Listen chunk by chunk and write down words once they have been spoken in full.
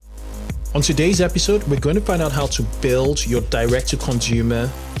On today's episode, we're going to find out how to build your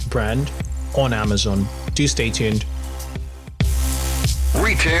direct-to-consumer brand on Amazon. Do stay tuned.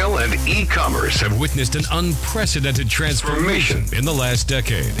 Retail and e-commerce have witnessed an unprecedented transformation in the last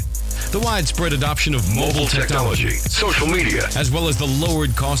decade. The widespread adoption of mobile technology, social media, as well as the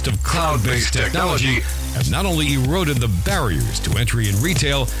lowered cost of cloud-based technology have not only eroded the barriers to entry in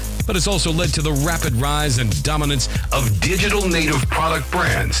retail, but it's also led to the rapid rise and dominance of digital native product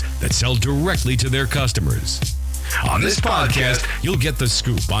brands that sell directly to their customers. On this podcast, you'll get the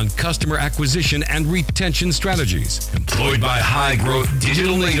scoop on customer acquisition and retention strategies employed by high-growth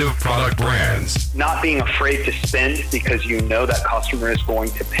digital native product brands. Not being afraid to spend because you know that customer is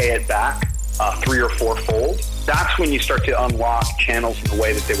going to pay it back 3 or 4-fold. That's when you start to unlock channels in the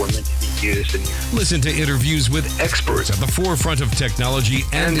way that they were meant to be used. And listen to interviews with experts at the forefront of technology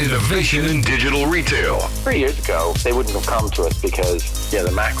and innovation in digital retail. 3 years ago, they wouldn't have come to us because, the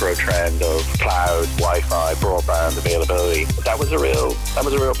macro trend of cloud, Wi-Fi, broadband availability, that was a real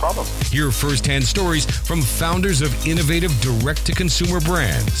problem. Hear firsthand stories from founders of innovative direct-to-consumer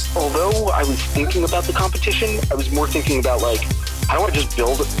brands. Although I was thinking about the competition, I was more thinking about I don't want to just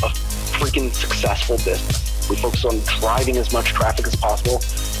build a freaking successful business. We focus on driving as much traffic as possible,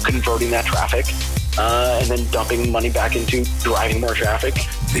 converting that traffic, and then dumping money back into driving more traffic.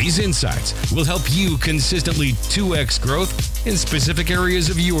 These insights will help you consistently 2x growth in specific areas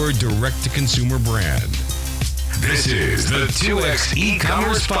of your direct-to-consumer brand. This is the 2X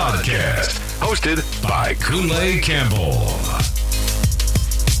E-Commerce Podcast, hosted by Kunle Campbell.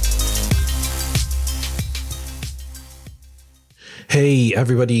 Hey,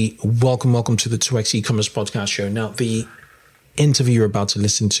 everybody. Welcome to the 2X E-Commerce Podcast Show. Now, the interview you're about to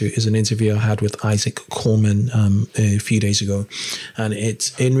listen to is an interview I had with Isaac Coleman a few days ago. And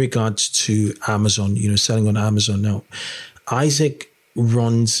it's in regards to Amazon, selling on Amazon. Now, Isaac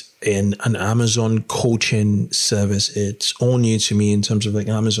runs in an Amazon coaching service. It's all new to me in terms of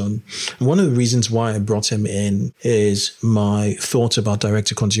Amazon. And one of the reasons why I brought him in is my thoughts about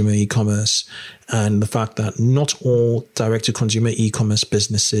direct-to-consumer e-commerce and the fact that not all direct-to-consumer e-commerce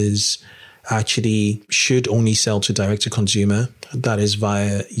businesses actually should only sell to direct-to-consumer, that is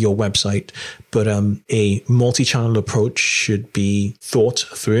via your website, but a multi-channel approach should be thought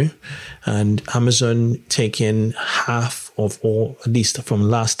through. And Amazon taking half of all, at least from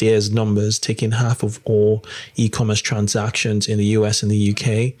last year's numbers, taking half of all e-commerce transactions in the US and the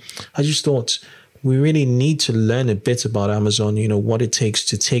UK. I just thought we really need to learn a bit about Amazon, what it takes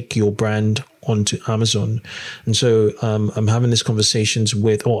to take your brand onto Amazon. And so I'm having this conversations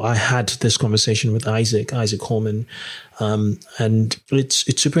I had this conversation with Isaac Coleman. And it's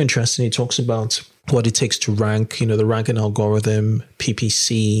super interesting. He talks about what it takes to rank, the ranking algorithm,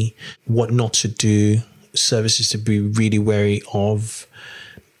 PPC, what not to do, services to be really wary of,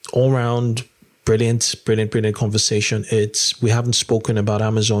 all around brilliant conversation. We haven't spoken about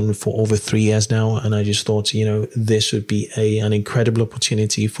Amazon for over 3 years now. And I just thought, this would be an incredible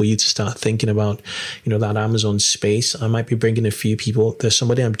opportunity for you to start thinking about, that Amazon space. I might be bringing a few people. There's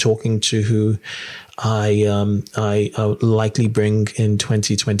somebody I'm talking to who I would likely bring in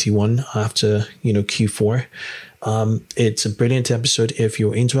 2021 after, Q4. It's a brilliant episode. If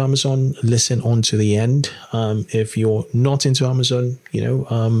you're into Amazon, listen on to the end. If you're not into Amazon,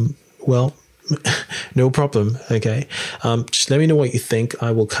 no problem. Okay. Just let me know what you think.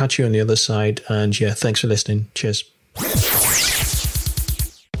 I will catch you on the other side. And thanks for listening. Cheers.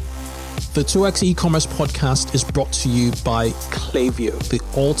 The 2X E-Commerce Podcast is brought to you by Klaviyo, the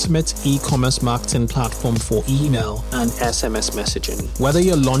ultimate e-commerce marketing platform for email and SMS messaging. Whether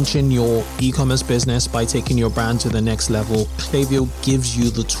you're launching your e-commerce business by taking your brand to the next level, Klaviyo gives you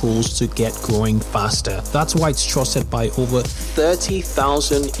the tools to get growing faster. That's why it's trusted by over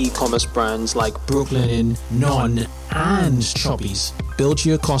 30,000 e-commerce brands like Brooklinen, Non, and Chubbies. Build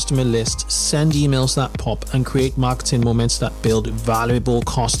your customer list, send emails that pop, and create marketing moments that build valuable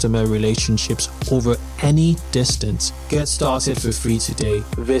customer relationships over any distance. Get started for free today.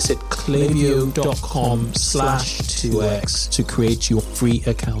 Visit klaviyo.com/2x to create your free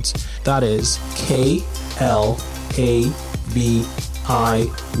account. That is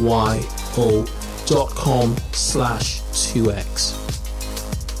klaviyo.com/2x.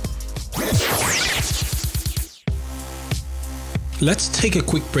 Let's take a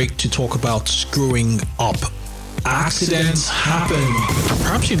quick break to talk about screwing up. Accidents happen.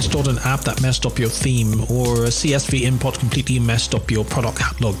 Perhaps you installed an app that messed up your theme, or a CSV import completely messed up your product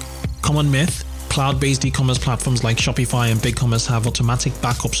catalog. Common myth? Cloud-based e-commerce platforms like Shopify and BigCommerce have automatic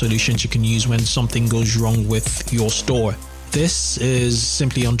backup solutions you can use when something goes wrong with your store. This is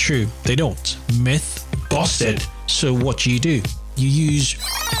simply untrue. They don't. Myth busted. So what do? You use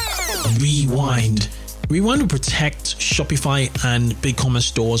Rewind. Rewind will protect Shopify and BigCommerce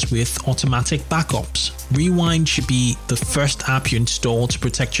stores with automatic backups. Rewind should be the first app you install to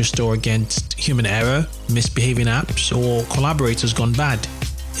protect your store against human error, misbehaving apps, or collaborators gone bad.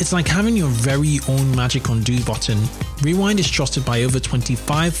 It's like having your very own magic undo button. Rewind is trusted by over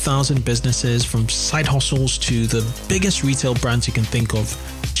 25,000 businesses, from side hustles to the biggest retail brands you can think of.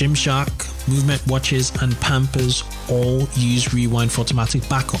 Gymshark, Movement Watches, and Pampers all use Rewind for automatic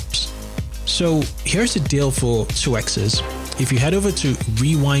backups. So here's the deal for 2Xers. If you head over to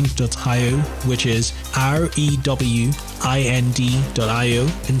rewind.io, which is rewind.io,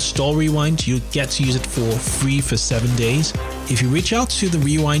 install Rewind, you'll get to use it for free for 7 days. If you reach out to the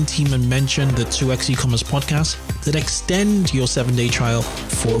Rewind team and mention the 2X e-commerce podcast, they'll extend your 7-day trial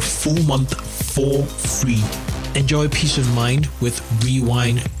for a full month for free. Enjoy peace of mind with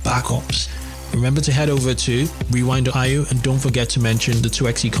Rewind backups. Remember to head over to rewind.io and don't forget to mention the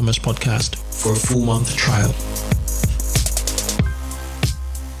 2X e-commerce podcast for a full month trial.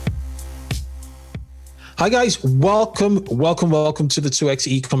 Hi guys, welcome to the 2X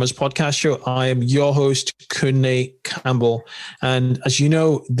e-commerce podcast show. I am your host, Kunle Campbell. And as you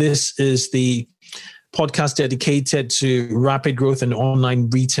know, this is the podcast dedicated to rapid growth in online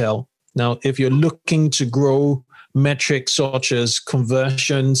retail. Now, if you're looking to grow metrics such as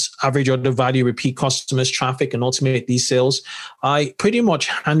conversions, average order value, repeat customers, traffic, and automate these sales, I pretty much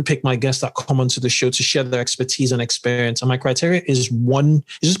handpick my guests that come onto the show to share their expertise and experience. And my criteria is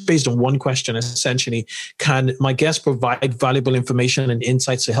just based on one question, essentially. Can my guests provide valuable information and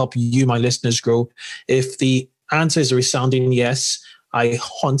insights to help you, my listeners, grow? If the answer is a resounding yes, I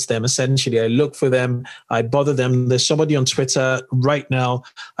hunt them, essentially. I look for them. I bother them. There's somebody on Twitter right now.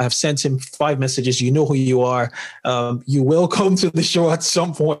 I have sent him 5 messages. You know who you are. You will come to the show at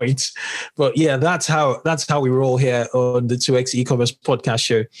some point. But yeah, that's how we roll here on the 2X e-commerce podcast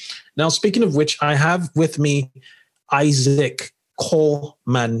show. Now, speaking of which, I have with me Isaac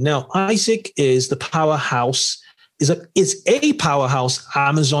Coleman. Now, Isaac is the powerhouse, is a powerhouse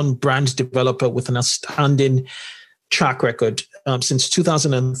Amazon brand developer with an outstanding track record. Since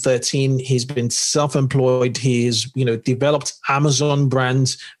 2013, he's been self-employed. He's developed Amazon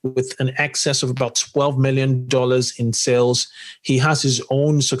brands with an excess of about $12 million in sales. He has his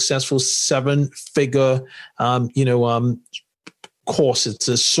own successful 7-figure course. It's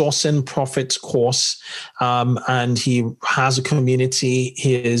a sourcing profits course, and he has a community.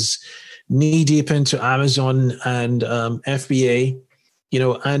 He is knee deep into Amazon and FBA,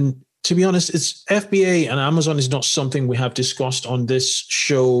 and to be honest, it's FBA and Amazon is not something we have discussed on this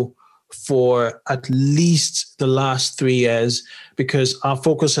show for at least the last 3 years, because our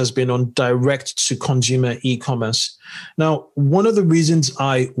focus has been on direct to consumer e-commerce. Now, one of the reasons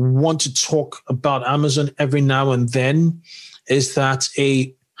I want to talk about Amazon every now and then is that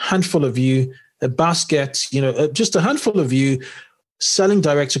a handful of you, a basket, just a handful of you selling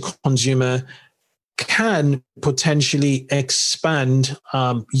direct to consumer can potentially expand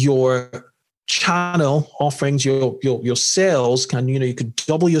your channel offerings, your sales. You could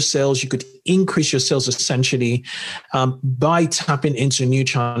double your sales, you could increase your sales essentially by tapping into new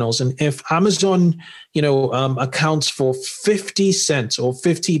channels. And if Amazon, accounts for 50 cents or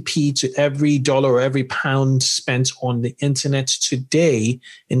 50p to every dollar or every pound spent on the internet today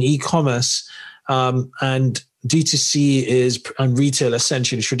in e-commerce, and D2C and retail,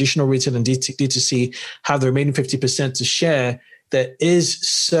 essentially, traditional retail and D2C have the remaining 50% to share, there is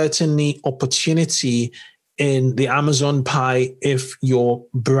certainly opportunity in the Amazon pie if your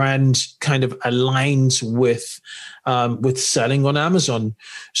brand kind of aligns with selling on Amazon.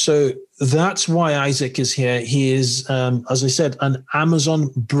 So that's why Isaac is here. He is, as I said, an Amazon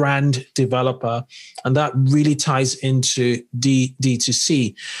brand developer, and that really ties into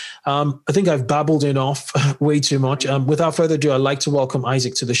D2C. I think I've babbled off way too much. Without further ado, I'd like to welcome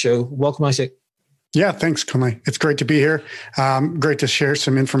Isaac to the show. Welcome, Isaac. Yeah, thanks, Kunle. It's great to be here. Great to share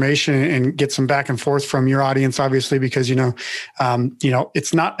some information and get some back and forth from your audience, obviously, because,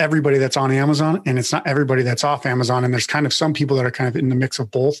 it's not everybody that's on Amazon and it's not everybody that's off Amazon. And there's kind of some people that are kind of in the mix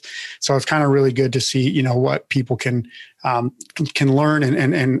of both. So it's kind of really good to see, what people can learn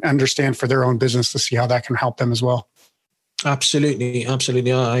and understand for their own business to see how that can help them as well. Absolutely.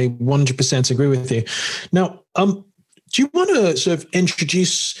 Absolutely. I 100% agree with you. Now, do you want to sort of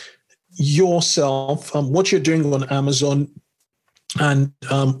introduce yourself, what you're doing on Amazon, and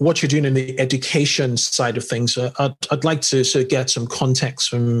what you're doing in the education side of things? I'd like to sort of get some context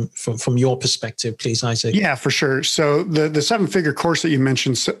from your perspective, please, Isaac. Yeah, for sure. So the 7-figure course that you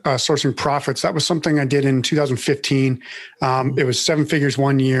mentioned, Sourcing Profits, that was something I did in 2015. It was 7 figures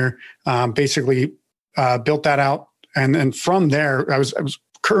 1 year. Basically, built that out, and then from there, I was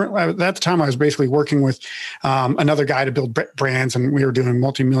currently, at that time, I was basically working with another guy to build brands, and we were doing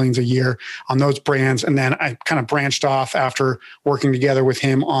multi-millions a year on those brands. And then I kind of branched off after working together with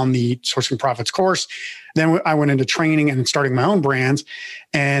him on the Sourcing Profits course. Then I went into training and starting my own brands.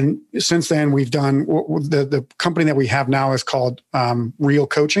 And since then, we've done the company that we have now is called Real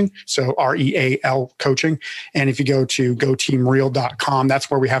Coaching. So REAL Coaching. And if you go to goteamreal.com,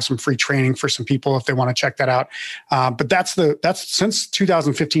 that's where we have some free training for some people if they want to check that out. But that's since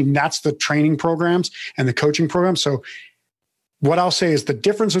 2015, that's the training programs and the coaching programs. So what I'll say is the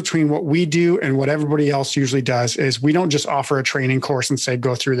difference between what we do and what everybody else usually does is we don't just offer a training course and say,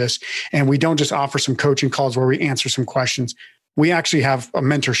 go through this. And we don't just offer some coaching calls where we answer some questions. We actually have a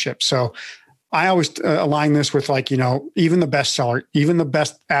mentorship. So I always align this with even the best seller, even the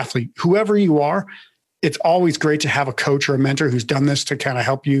best athlete, whoever you are, it's always great to have a coach or a mentor who's done this to kind of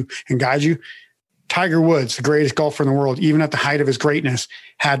help you and guide you. Tiger Woods, the greatest golfer in the world, even at the height of his greatness,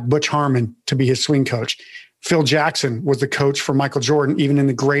 had Butch Harmon to be his swing coach. Phil Jackson was the coach for Michael Jordan, even in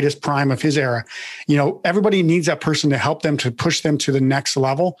the greatest prime of his era. Everybody needs that person to help them, to push them to the next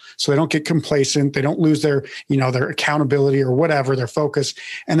level so they don't get complacent. They don't lose their accountability or whatever, their focus.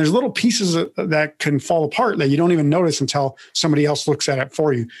 And there's little pieces that can fall apart that you don't even notice until somebody else looks at it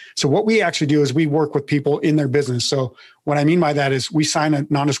for you. So what we actually do is we work with people in their business. So what I mean by that is we sign a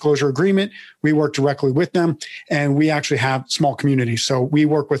non-disclosure agreement. We work directly with them, and we actually have small communities. So we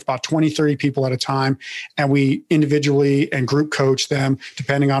work with about 20, 30 people at a time, and we individually and group coach them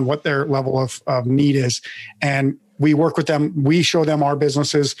depending on what their level of need is. And we work with them. We show them our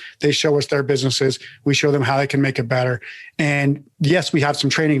businesses. They show us their businesses. We show them how they can make it better. And yes, we have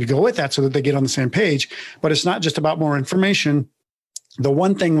some training to go with that so that they get on the same page, but it's not just about more information. The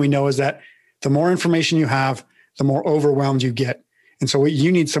one thing we know is that the more information you have, the more overwhelmed you get. And so what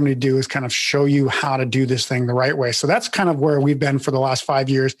you need somebody to do is kind of show you how to do this thing the right way. So that's kind of where we've been for the last 5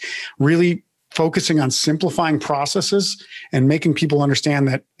 years, really focusing on simplifying processes and making people understand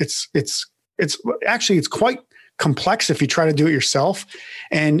that it's quite complex if you try to do it yourself.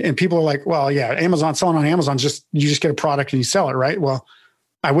 And people are like, well, yeah, selling on Amazon, you just get a product and you sell it, right? Well,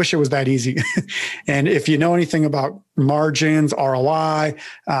 I wish it was that easy. And if you know anything about margins, ROI,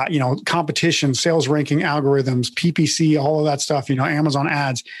 competition, sales ranking algorithms, PPC, all of that stuff, Amazon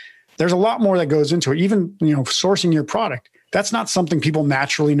ads, there's a lot more that goes into it. Even, sourcing your product. That's not something people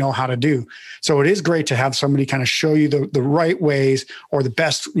naturally know how to do. So it is great to have somebody kind of show you the right ways or the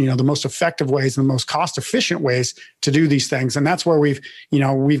best, the most effective ways and the most cost efficient ways to do these things. And that's where we've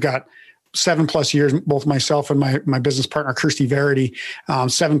got 7+ years, both myself and my business partner, Kirsty Verity,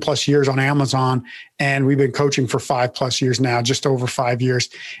 7+ years on Amazon. And we've been coaching for 5+ years now, just over 5 years.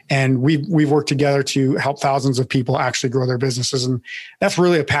 And we've worked together to help thousands of people actually grow their businesses. And that's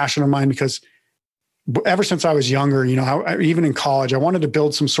really a passion of mine because ever since I was younger, even in college, I wanted to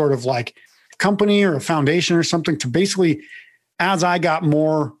build some sort of like company or a foundation or something to basically, as I got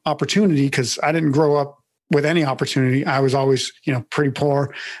more opportunity, because I didn't grow up with any opportunity. I was always, pretty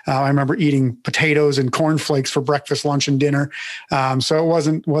poor. I remember eating potatoes and cornflakes for breakfast, lunch, and dinner. So it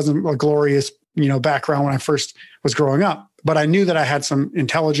wasn't a glorious, background when I first was growing up. But I knew that I had some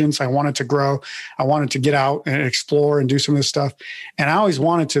intelligence. I wanted to grow. I wanted to get out and explore and do some of this stuff. And I always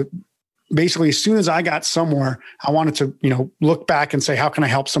wanted to, basically, as soon as I got somewhere, I wanted to, look back and say, how can I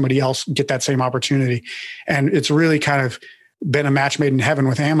help somebody else get that same opportunity? And it's really kind of been a match made in heaven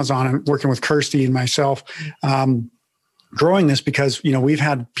with Amazon and working with Kirsty and myself, growing this because, we've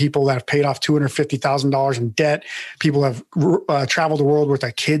had people that have paid off $250,000 in debt. People have traveled the world with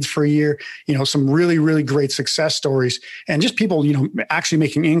their kids for a year, some really, really great success stories and just people, actually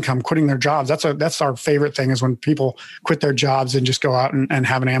making income, quitting their jobs. That's our favorite thing is when people quit their jobs and just go out and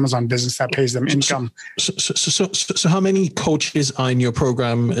have an Amazon business that pays them income. So how many coaches are in your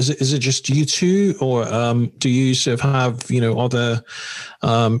program? Is it just you two or do you sort of have, other,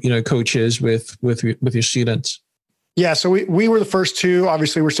 coaches with your students? Yeah, so we were the first two.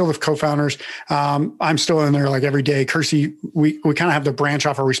 Obviously, we're still the co-founders. I'm still in there like every day. Kirsty, we kind of have to branch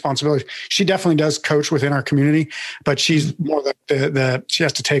off our responsibilities. She definitely does coach within our community, but she's more she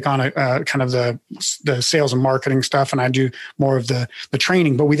has to take on a kind of the sales and marketing stuff, and I do more of the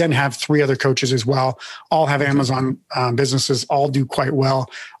training. But we then have 3 other coaches as well. All have Amazon businesses. All do quite well.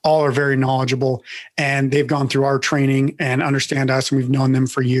 All are very knowledgeable, and they've gone through our training and understand us, and we've known them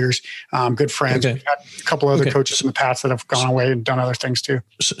for years. Good friends. Okay. We've had a couple other coaches in the past that have gone away and done other things too.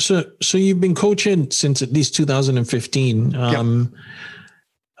 So you've been coaching since at least 2015. Yep.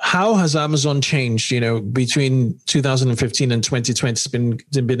 How has Amazon changed, between 2015 and 2020? It's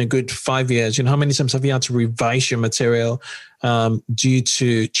been a good 5 years. How many times have you had to revise your material due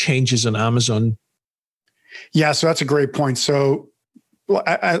to changes on Amazon? Yeah, so that's a great point. So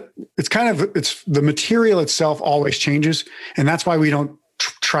it's the material itself always changes. And that's why we don't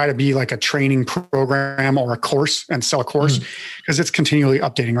try to be like a training program or a course and sell a course, because it's continually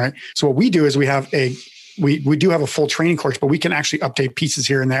updating, right? So what we do is we do have a full training course, but we can actually update pieces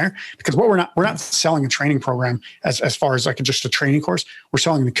here and there, because we're not selling a training program as far as like just a training course. We're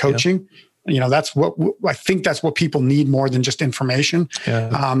selling the coaching. Yeah. That's what I think that's what people need more than just information.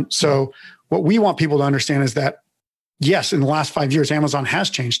 Yeah. So what we want people to understand is that, yes, in the last 5 years, Amazon has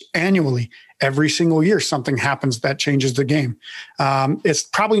changed annually. Every single year, something happens that changes the game. It's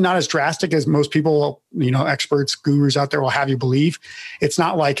probably not as drastic as most people, experts, gurus out there will have you believe. It's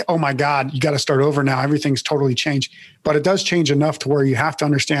not like, oh my God, you got to start over now. Everything's totally changed. But it does change enough to where you have to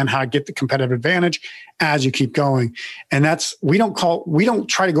understand how to get the competitive advantage as you keep going. And we don't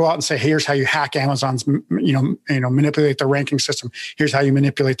try to go out and say, hey, here's how you hack Amazon's, manipulate the ranking system. Here's how you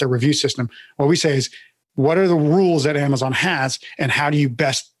manipulate the review system. What we say is, what are the rules that Amazon has, and how do you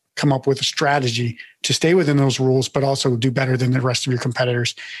best come up with a strategy to stay within those rules, but also do better than the rest of your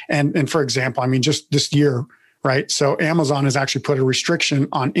competitors? And for example, just this year, right? So Amazon has actually put a restriction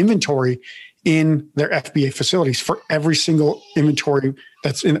on inventory in their FBA facilities for every single inventory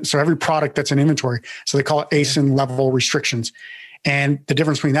so every product that's in inventory. So they call it ASIN level restrictions. And the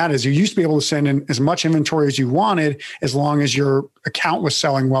difference between that is you used to be able to send in as much inventory as you wanted, as long as your account was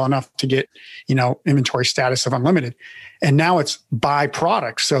selling well enough to get, inventory status of unlimited. And now it's by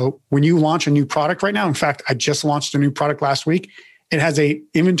product. So when you launch a new product right now, in fact, I just launched a new product last week. It has a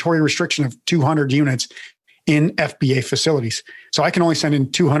inventory restriction of 200 units in FBA facilities. So I can only send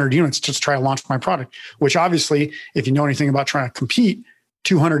in 200 units to try to launch my product, which obviously, if you know anything about trying to compete,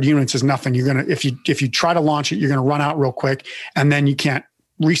 200 units is nothing. You're going to, if you try to launch it, you're going to run out real quick, and then you can't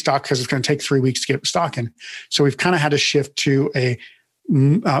restock because it's going to take 3 weeks to get stock in. So we've kind of had to shift to a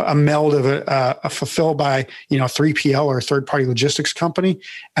meld of a fulfill by 3PL or a third party logistics company,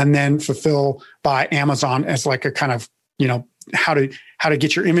 and then fulfill by Amazon as like a kind of how to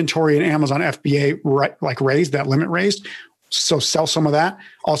get your inventory in Amazon FBA raised, that limit raised. So sell some of that,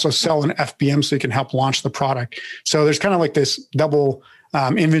 also sell an FBM so you can help launch the product. So there's kind of like this double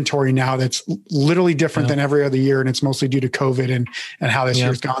inventory now that's literally different than every other year. And it's mostly due to COVID and how this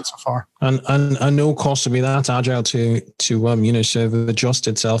year's gone so far. And no cost to be that agile to sort of adjust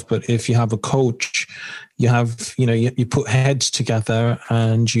itself. But if you have a coach, you have, you put heads together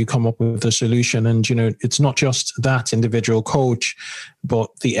and you come up with a solution. And, it's not just that individual coach, but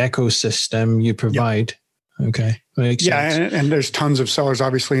the ecosystem you provide. Yep. Okay. Makes sense. And there's tons of sellers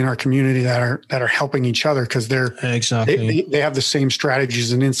obviously in our community that are helping each other, because they have the same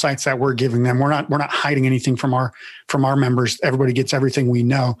strategies and insights that we're giving them. We're not hiding anything from our members. Everybody gets everything we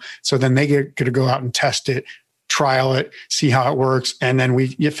know. So then they get to go out and test it, trial it, see how it works, and then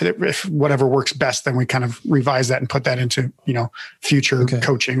if whatever works best, then we kind of revise that and put that into future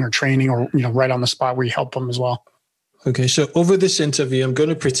coaching or training, or right on the spot we help them as well. Okay, so over this interview, I'm going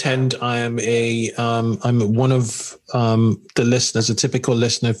to pretend I'm one of the listeners, a typical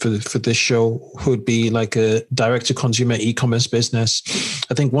listener for this show, who would be like a direct-to-consumer e-commerce business.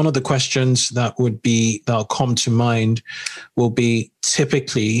 I think one of the questions that'll come to mind will be,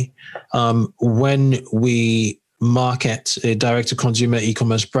 typically when we market a direct-to-consumer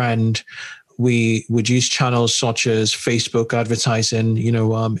e-commerce brand, we would use channels such as Facebook advertising,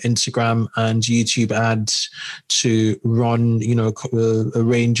 Instagram and YouTube ads to run, a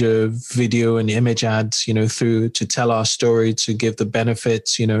range of video and image ads, through to tell our story, to give the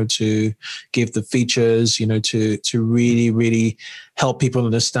benefits, to give the features, to really, really help people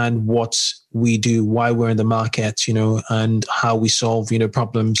understand what we do, why we're in the market, and how we solve,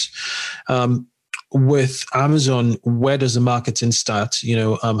 problems. With Amazon, where does the marketing start?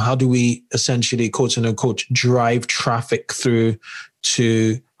 How do we essentially, quote unquote, drive traffic through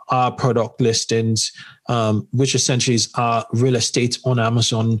to our product listings, which essentially is our real estate on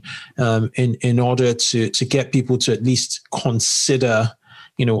Amazon, in order to get people to at least consider,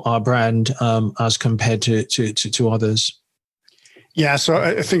 our brand as compared to others? Yeah, so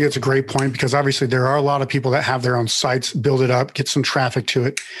I think it's a great point, because obviously there are a lot of people that have their own sites, build it up, get some traffic to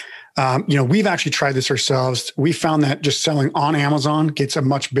it. We've actually tried this ourselves. We found that just selling on Amazon gets a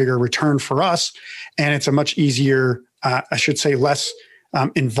much bigger return for us, and it's a much easier, less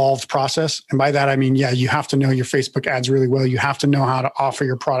involved process. And by that, I mean, you have to know your Facebook ads really well. You have to know how to offer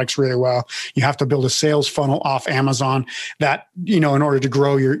your products really well. You have to build a sales funnel off Amazon that, in order to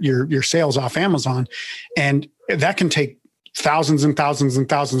grow your sales off Amazon. And that can take thousands and thousands and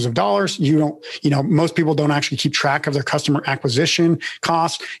thousands of dollars. Most people don't actually keep track of their customer acquisition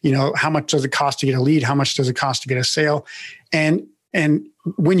costs. How much does it cost to get a lead? How much does it cost to get a sale? And And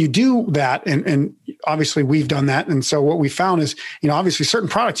when you do that, and obviously we've done that. And so what we found is, obviously certain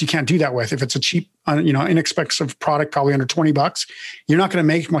products you can't do that with. If it's a cheap, inexpensive product, probably under $20, you're not going to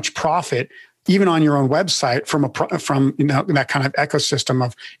make much profit even on your own website from that kind of ecosystem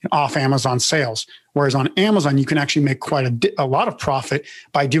of off Amazon sales. Whereas on Amazon, you can actually make quite a lot of profit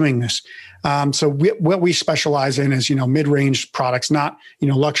by doing this. So what we specialize in is, mid-range products, not,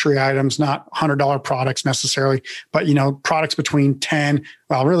 luxury items, not $100 products necessarily, but, products between 10,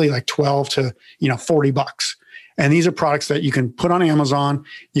 well, really like 12 to, $40. And these are products that you can put on Amazon.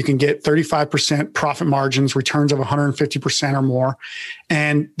 You can get 35% profit margins, returns of 150% or more.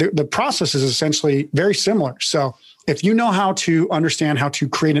 And the process is essentially very similar. So if you know how to understand how to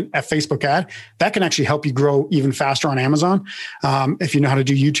create a Facebook ad, that can actually help you grow even faster on Amazon. If you know how to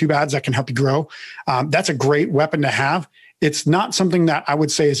do YouTube ads, that can help you grow. That's a great weapon to have. It's not something that I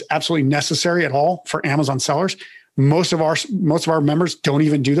would say is absolutely necessary at all for Amazon sellers. Most of our members don't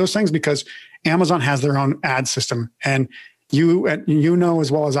even do those things because Amazon has their own ad system. And you know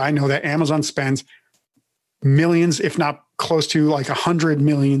as well as I know that Amazon spends millions, if not close to like 100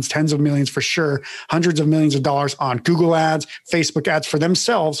 millions, tens of millions for sure, hundreds of millions of dollars on Google ads, Facebook ads for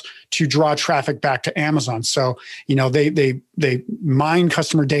themselves to draw traffic back to Amazon. So, they mine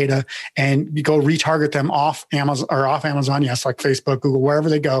customer data and you go retarget them off Amazon, yes, like Facebook, Google, wherever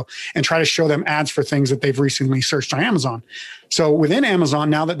they go, and try to show them ads for things that they've recently searched on Amazon. So within Amazon,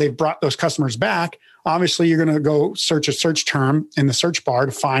 now that they've brought those customers back, obviously you're going to go search a search term in the search bar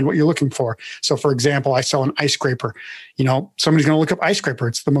to find what you're looking for. So for example, I sell an ice scraper. Somebody's going to look up ice scraper.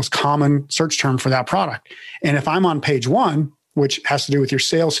 It's the most common search term for that product. And if I'm on page 1, which has to do with your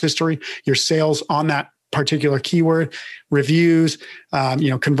sales history, your sales on that particular keyword, reviews,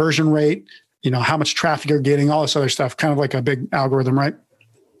 conversion rate, how much traffic you're getting, all this other stuff, kind of like a big algorithm, right?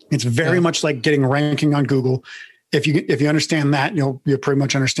 It's very much like getting ranking on Google. If you understand that, you'll pretty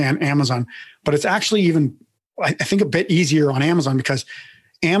much understand Amazon. But it's actually even, I think, a bit easier on Amazon because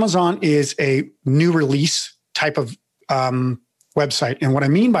Amazon is a new release type of website. And what I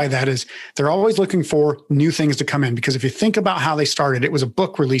mean by that is they're always looking for new things to come in. Because if you think about how they started, it was a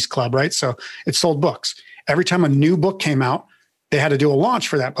book release club, right? So it sold books. Every time a new book came out, they had to do a launch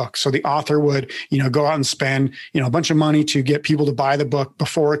for that book. So the author would, go out and spend, a bunch of money to get people to buy the book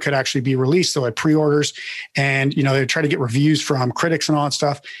before it could actually be released. So they had pre-orders and, they try to get reviews from critics and all that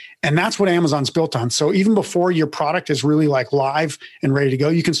stuff. And that's what Amazon's built on. So even before your product is really like live and ready to go,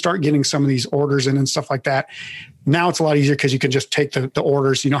 you can start getting some of these orders in and stuff like that. Now it's a lot easier because you can just take the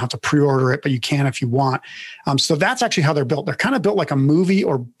orders. You don't have to pre-order it, but you can if you want. So that's actually how they're built. They're kind of built like a movie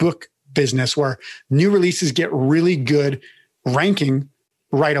or book business where new releases get really good ranking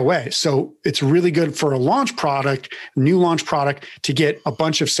right away. So it's really good for a new launch product to get a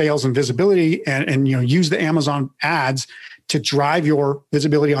bunch of sales and visibility and use the Amazon ads to drive your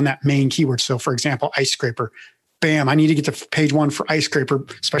visibility on that main keyword. So for example, ice scraper. Bam, I need to get to page 1 for ice scraper,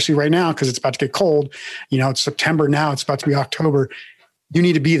 especially right now because it's about to get cold. It's September now, it's about to be October. You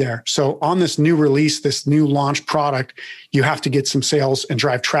need to be there. So on this new release, this new launch product, you have to get some sales and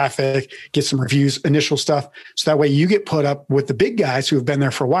drive traffic, get some reviews, initial stuff. So that way you get put up with the big guys who have been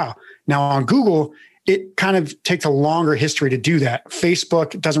there for a while. Now on Google, it kind of takes a longer history to do that.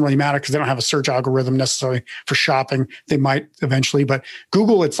 Facebook, it doesn't really matter because they don't have a search algorithm necessarily for shopping. They might eventually, but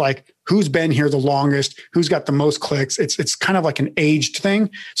Google, it's like, who's been here the longest, who's got the most clicks. It's kind of like an aged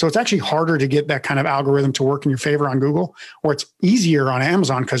thing. So it's actually harder to get that kind of algorithm to work in your favor on Google, or it's easier on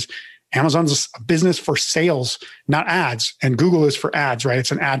Amazon because Amazon's a business for sales, not ads. And Google is for ads, right?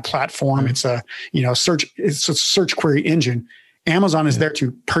 It's an ad platform. It's a, it's a search query engine. Amazon is there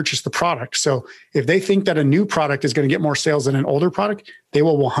to purchase the product. So if they think that a new product is going to get more sales than an older product, they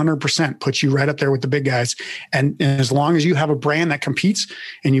will 100% put you right up there with the big guys. And as long as you have a brand that competes,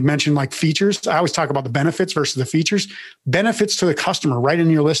 and you mentioned like features, I always talk about the benefits versus the features. Benefits to the customer right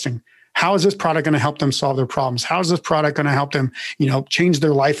in your listing. How is this product going to help them solve their problems? How is this product going to help them, change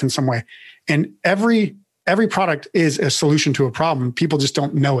their life in some way? And every product is a solution to a problem. People just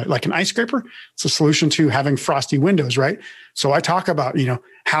don't know it. Like an ice scraper, it's a solution to having frosty windows, right? So I talk about,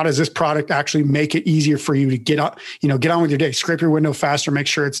 how does this product actually make it easier for you to get on with your day, scrape your window faster, make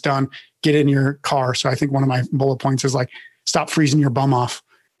sure it's done, get in your car. So I think one of my bullet points is like, stop freezing your bum off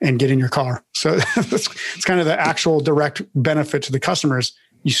and get in your car. So it's kind of the actual direct benefit to the customers.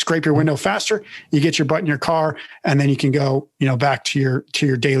 You scrape your window faster, you get your butt in your car, and then you can go, back to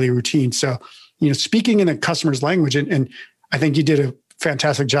your daily routine. So, speaking in a customer's language, and I think you did a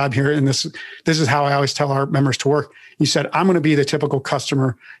fantastic job here. And this is how I always tell our members to work. You said, I'm going to be the typical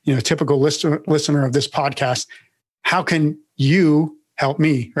customer, typical listener of this podcast. How can you help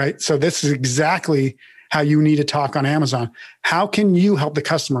me? Right. So this is exactly how you need to talk on Amazon. How can you help the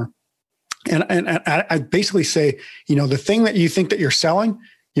customer? And I basically say, the thing that you think that you're selling,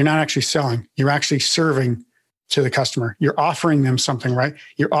 you're not actually selling. You're actually serving to the customer. You're offering them something, right?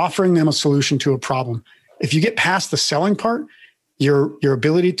 You're offering them a solution to a problem. If you get past the selling part, your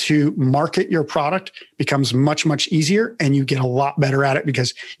ability to market your product becomes much, much easier, and you get a lot better at it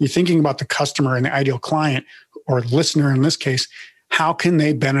because you're thinking about the customer and the ideal client or listener in this case. How can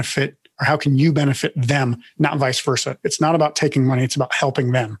they benefit, or how can you benefit them, not vice versa? It's not about taking money. It's about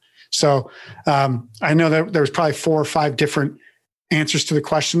helping them. So I know that there's probably 4 or 5 different answers to the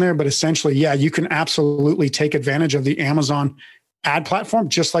question there, but essentially, yeah, you can absolutely take advantage of the Amazon ad platform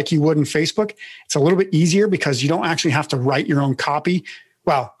just like you would in Facebook. It's a little bit easier because you don't actually have to write your own copy.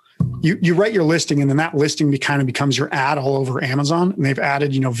 Well, you write your listing, and then that listing kind of becomes your ad all over Amazon. And they've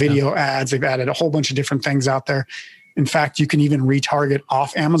added, video ads. They've added a whole bunch of different things out there. In fact, you can even retarget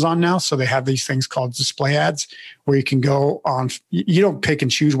off Amazon now. So they have these things called display ads where you can go on, you don't pick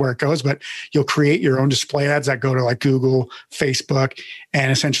and choose where it goes, but you'll create your own display ads that go to like Google, Facebook,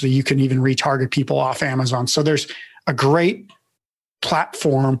 and essentially you can even retarget people off Amazon. So there's a great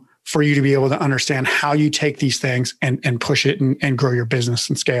platform for you to be able to understand how you take these things and push it and grow your business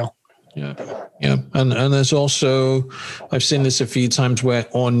and scale. Yeah. And there's also, I've seen this a few times where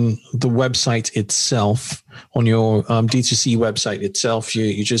on the website itself, on your D2C website itself,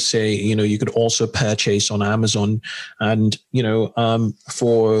 you just say, you could also purchase on Amazon, and,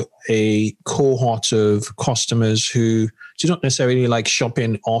 for a cohort of customers who do not necessarily like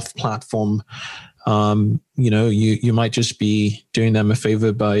shopping off platform, you might just be doing them a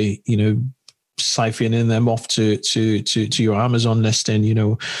favor by, siphoning them off to your Amazon listing,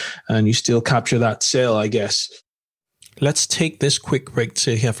 and you still capture that sale, I guess. Let's take this quick break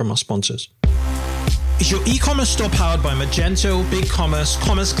to hear from our sponsors. Is your e-commerce store powered by Magento, BigCommerce,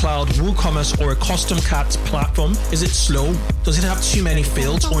 Commerce Cloud, WooCommerce, or a custom CAT platform? Is it slow? Does it have too many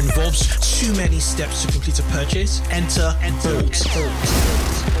fields or involves too many steps to complete a purchase? Enter Bolt.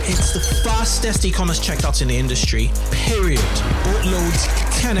 It's the fastest e-commerce checkout in the industry, period. Bolt loads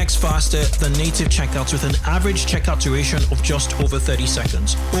 10x faster than native checkouts with an average checkout duration of just over 30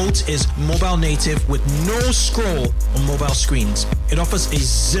 seconds. Bolt is mobile native with no scroll on mobile screens. It offers a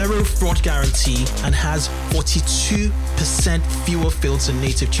zero fraud guarantee and has 42% fewer fields than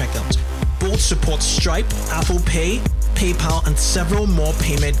native checkouts. Bolt supports Stripe, Apple Pay, PayPal, and several more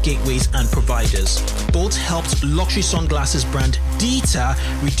payment gateways and providers. Bolt helped luxury sunglasses brand Dita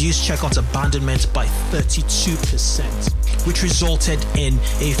reduce checkout abandonment by 32%, which resulted in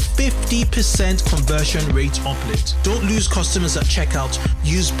a 50% conversion rate uplift. Don't lose customers at checkout.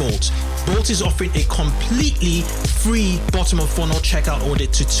 Use Bolt. Bolt is offering a completely free bottom of funnel checkout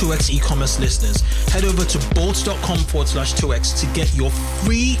audit to 2x e-commerce listeners. Head over to bolt.com/2x to get your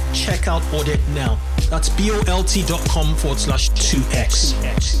free checkout audit now. That's bolt.com/2x.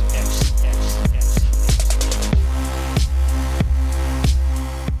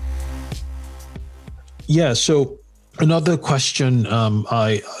 Yeah. So another question,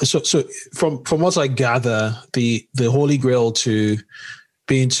 so from what I gather, the holy grail to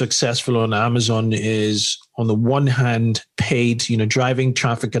being successful on Amazon is, on the one hand, paid, driving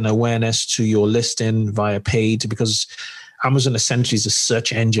traffic and awareness to your listing via paid, because Amazon essentially is a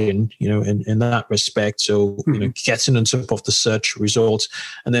search engine, in that respect. So, getting on top of the search results.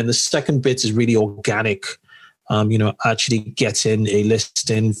 And then the second bit is really organic, actually getting a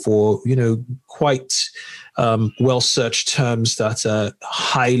listing for, quite well-searched terms that are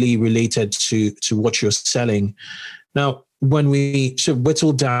highly related to what you're selling. Now, when we sort of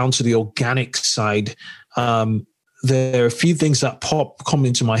whittle down to the organic side, there are a few things that come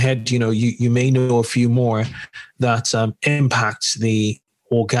into my head. You may know a few more that impact the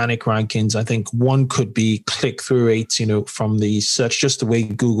organic rankings. I think one could be click-through rates, from the search, just the way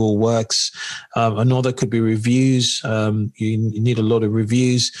Google works. Another could be reviews. You need a lot of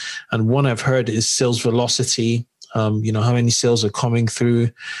reviews. And one I've heard is sales velocity. How many sales are coming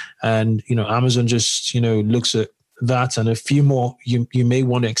through. And, Amazon just, looks at that and a few more you may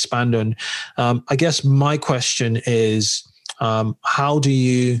want to expand on. I guess my question is, how do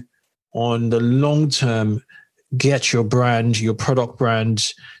you, on the long term, get your brand, your product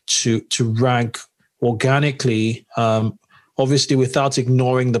brand to rank organically, obviously without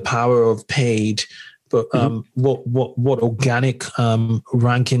ignoring the power of paid, but what organic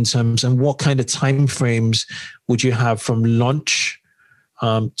rank in terms, and what kind of time frames would you have from launch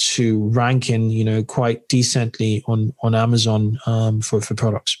to ranking, quite decently on Amazon for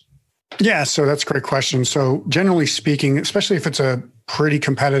products? Yeah, so that's a great question. So generally speaking, especially if it's a pretty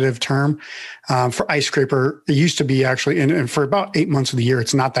competitive term, for ice scraper, it used to be actually, and for about 8 months of the year,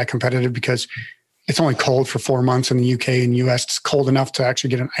 it's not that competitive because it's only cold for 4 months in the UK and US. It's cold enough to actually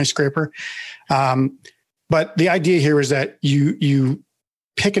get an ice scraper. But the idea here is that you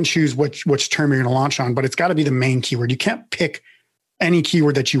pick and choose which term you're going to launch on, but it's got to be the main keyword. You can't pick any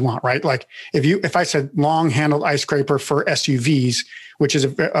keyword that you want, right? Like if I said long handled ice scraper for SUVs, which is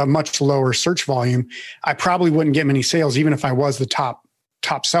a much lower search volume, I probably wouldn't get many sales, even if I was the top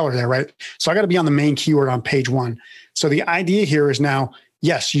seller there, right? So I got to be on the main keyword on page one. So the idea here is now,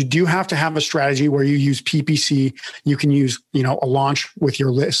 yes, you do have to have a strategy where you use PPC. You can use, a launch with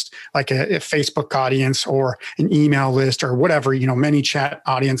your list, like a Facebook audience or an email list or whatever, ManyChat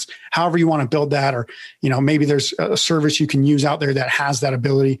audience, however you want to build that. Or, maybe there's a service you can use out there that has that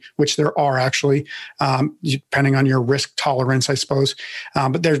ability, which there are actually, depending on your risk tolerance, I suppose.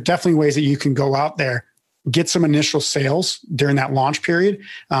 But there's definitely ways that you can go out there, get some initial sales during that launch period.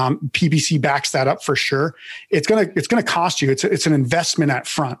 PPC backs that up for sure. It's gonna cost you. It's an investment at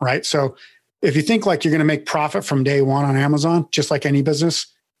front, right? So if you think like you're gonna make profit from day one on Amazon, just like any business,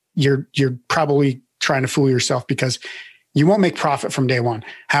 you're probably trying to fool yourself, because you won't make profit from day one.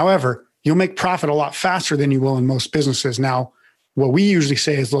 However, you'll make profit a lot faster than you will in most businesses. Now, what we usually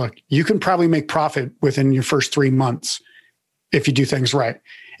say is, look, you can probably make profit within your first 3 months if you do things right.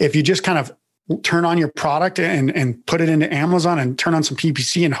 If you just kind of turn on your product and put it into Amazon and turn on some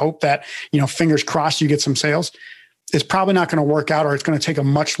PPC and hope that, fingers crossed you get some sales, it's probably not going to work out, or it's going to take a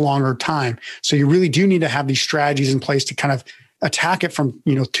much longer time. So you really do need to have these strategies in place to kind of attack it from,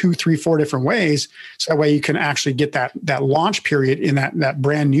 2, 3, 4 different ways. So that way you can actually get that launch period in that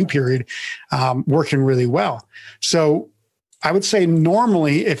brand new period working really well. So I would say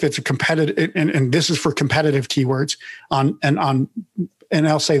normally if it's a competitive, and this is for competitive keywords and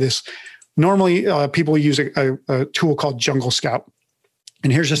I'll say this, normally, people use a tool called Jungle Scout.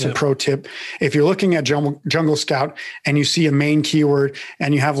 And here's just a pro tip. If you're looking at Jungle Scout and you see a main keyword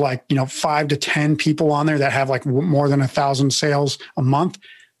and you have 5 to 10 people on there that have more than 1,000 sales a month,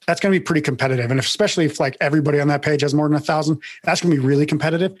 that's going to be pretty competitive. And especially if everybody on that page has more than 1,000, that's going to be really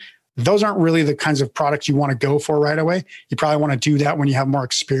competitive. Those aren't really the kinds of products you want to go for right away. You probably want to do that when you have more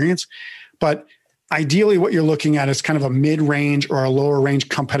experience. But ideally, what you're looking at is kind of a mid-range or a lower range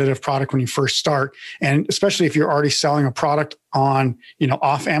competitive product when you first start. And especially if you're already selling a product on,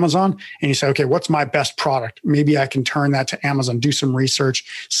 off Amazon, and you say, okay, what's my best product? Maybe I can turn that to Amazon, do some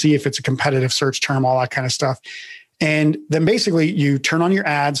research, see if it's a competitive search term, all that kind of stuff. And then basically you turn on your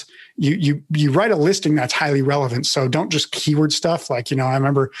ads, you write a listing that's highly relevant. So don't just keyword stuff. I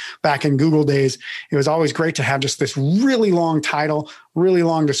remember back in Google days, it was always great to have just this really long title, really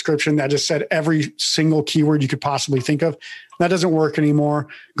long description that just said every single keyword you could possibly think of. That doesn't work anymore.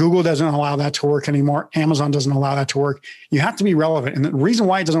 Google doesn't allow that to work anymore. Amazon doesn't allow that to work. You have to be relevant. And the reason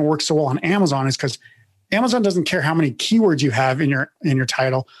why it doesn't work so well on Amazon is because Amazon doesn't care how many keywords you have in your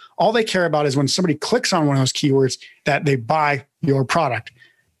title. All they care about is when somebody clicks on one of those keywords that they buy your product,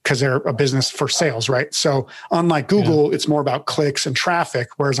 because they're a business for sales, right? So unlike Google, it's more about clicks and traffic.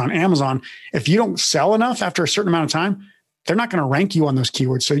 Whereas on Amazon, if you don't sell enough after a certain amount of time, they're not going to rank you on those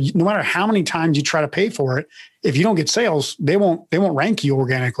keywords. So no matter how many times you try to pay for it, if you don't get sales, they won't rank you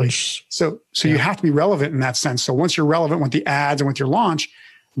organically. So you have to be relevant in that sense. So once you're relevant with the ads and with your launch,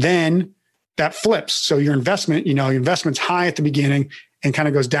 then that flips. So your investment, your investment's high at the beginning and kind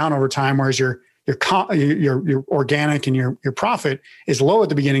of goes down over time, whereas your organic and your profit is low at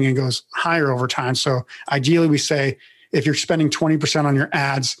the beginning and goes higher over time. So ideally, we say if you're spending 20% on your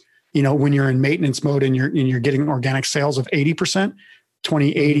ads, when you're in maintenance mode and you're getting organic sales of 80%,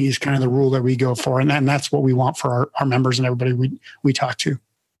 20-80 is kind of the rule that we go for, and that's what we want for our members and everybody we talk to.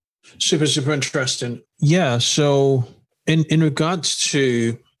 Super, super interesting. Yeah. So in regards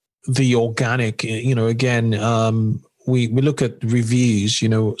to the organic, again, we look at reviews,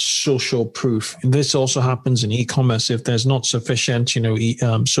 social proof. And this also happens in e-commerce. If there's not sufficient,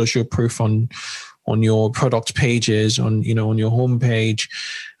 social proof on your product pages, on your homepage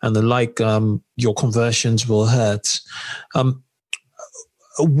and the like, your conversions will hurt.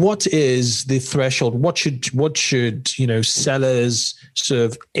 What is the threshold? What should sellers sort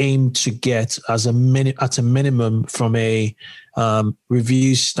of aim to get at a minimum from a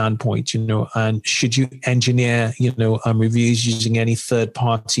review standpoint? And should you engineer reviews using any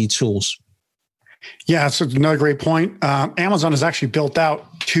third-party tools? Yeah, so another great point. Amazon has actually built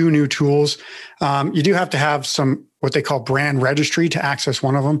out 2 new tools. You do have to have some what they call brand registry to access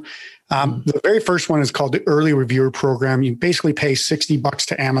one of them. The very first one is called the Early Reviewer Program. You basically pay $60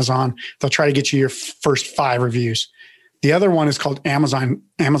 to Amazon. They'll try to get you your first 5 reviews. The other one is called Amazon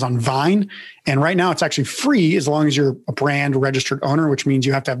Vine. And right now it's actually free as long as you're a brand registered owner, which means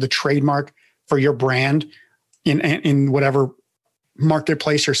you have to have the trademark for your brand in whatever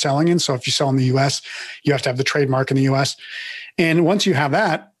marketplace you're selling in. So if you sell in the US, you have to have the trademark in the US. And once you have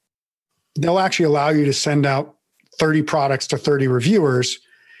that, they'll actually allow you to send out 30 products to 30 reviewers,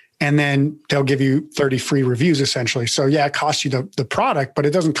 and then they'll give you 30 free reviews essentially. So yeah, it costs you the product, but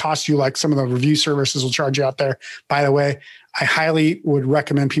it doesn't cost you like some of the review services will charge you out there. By the way, I highly would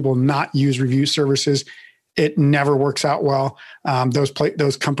recommend people not use review services. It never works out well.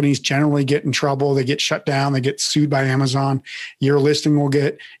 Those companies generally get in trouble. They get shut down. They get sued by Amazon. Your listing will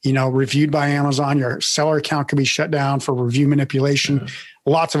get, reviewed by Amazon. Your seller account can be shut down for review manipulation,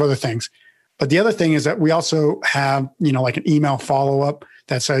 lots of other things. But the other thing is that we also have, like an email follow-up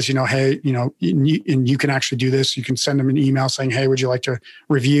that says, hey, and you can actually do this. You can send them an email saying, hey, would you like to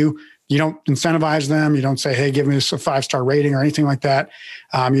review? You don't incentivize them. You don't say, hey, give me this a 5-star rating or anything like that.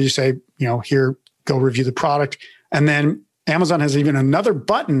 You just say, here, go review the product. And then Amazon has even another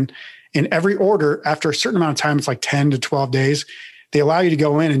button in every order. After a certain amount of time, it's like 10 to 12 days. They allow you to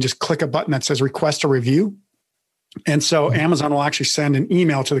go in and just click a button that says request a review. And so Amazon will actually send an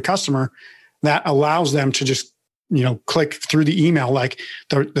email to the customer that allows them to just, click through the email, like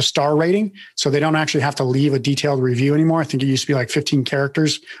the star rating. So they don't actually have to leave a detailed review anymore. I think it used to be like 15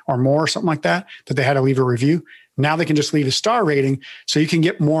 characters or more, something like that they had to leave a review. Now they can just leave a star rating, so you can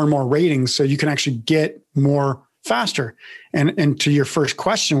get more and more ratings, so you can actually get more faster. And to your first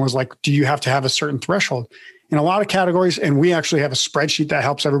question was like, do you have to have a certain threshold? In a lot of categories, and we actually have a spreadsheet that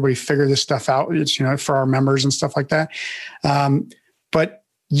helps everybody figure this stuff out. It's, for our members and stuff like that. But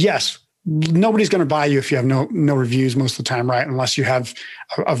yes, nobody's going to buy you if you have no reviews most of the time, right? Unless you have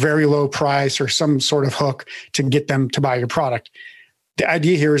a very low price or some sort of hook to get them to buy your product. The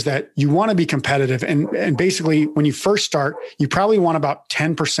idea here is that you want to be competitive. And basically, when you first start, you probably want about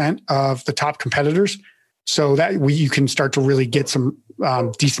 10% of the top competitors, so that you can start to really get some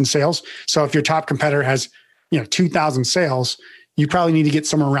decent sales. So if your top competitor has 2,000 sales, you probably need to get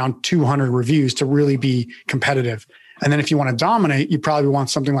somewhere around 200 reviews to really be competitive. And then if you want to dominate, you probably want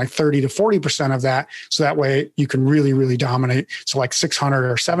something like 30 to 40% of that. So that way you can really, really dominate. So like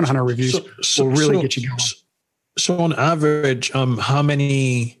 600 or 700 reviews will really get you going. So on average, how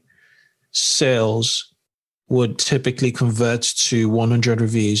many sales would typically convert to 100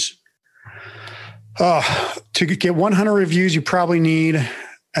 reviews? To get 100 reviews, you probably need,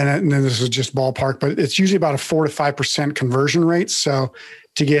 and this is just ballpark, but it's usually about a 4 to 5% conversion rate. So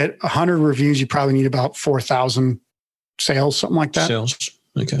to get 100 reviews, you probably need about 4,000 sales, something like that. Sales.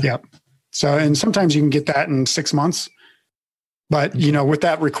 Okay. Yep. So, and sometimes you can get that in 6 months. But, with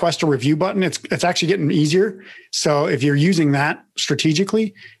that request a review button, it's actually getting easier. So if you're using that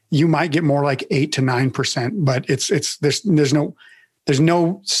strategically, you might get more like 8 to 9%, but there's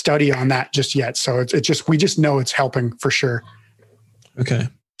no study on that just yet. So we just know it's helping for sure. Okay.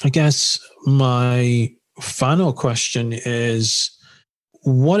 I guess my final question is,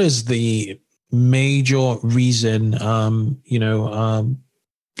 what is the major reason,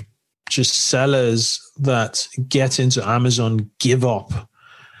 just sellers that get into Amazon give up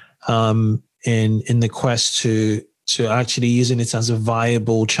in the quest to actually using it as a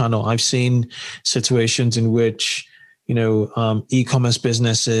viable channel? I've seen situations in which e-commerce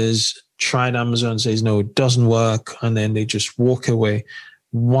businesses tried Amazon, says no, it doesn't work, and then they just walk away.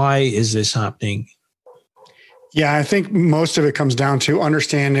 Why is this happening? Yeah, I think most of it comes down to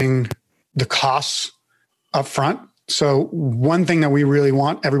understanding the costs up front. So one thing that we really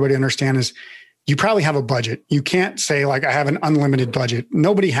want everybody to understand is you probably have a budget. You can't say like, I have an unlimited budget.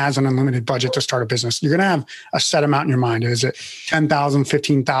 Nobody has an unlimited budget to start a business. You're going to have a set amount in your mind. Is it 10,000,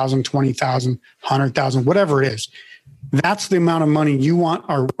 15,000, 20,000, 100,000, whatever it is? That's the amount of money you want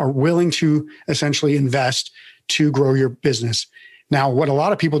are willing to essentially invest to grow your business. Now, what a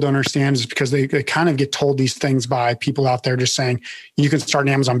lot of people don't understand is because they kind of get told these things by people out there just saying, you can start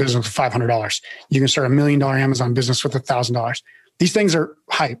an Amazon business with $500. You can start $1 million Amazon business with $1,000. These things are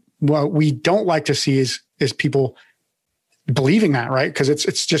hype. What we don't like to see is people believing that, right? Because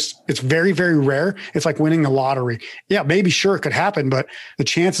it's very, very rare. It's like winning the lottery. Yeah, maybe sure it could happen, but the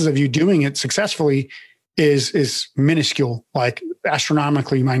chances of you doing it successfully is minuscule, like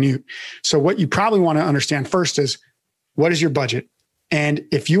astronomically minute. So what you probably want to understand first is, what is your budget? And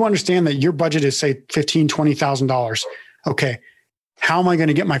if you understand that your budget is say $15,000, $20,000, okay, how am I going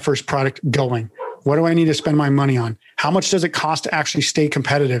to get my first product going? What do I need to spend my money on? How much does it cost to actually stay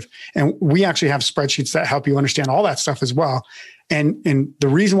competitive? And we actually have spreadsheets that help you understand all that stuff as well. And the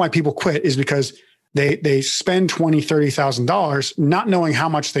reason why people quit is because they spend $20,000, $30,000 not knowing how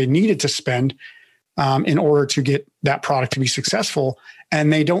much they needed to spend in order to get that product to be successful.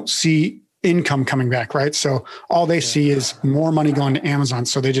 And they don't see income coming back, right? So all they see is more money going to Amazon.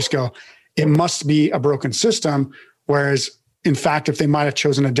 So they just go, it must be a broken system. Whereas in fact, if they might have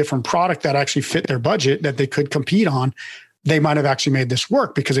chosen a different product that actually fit their budget that they could compete on, they might have actually made this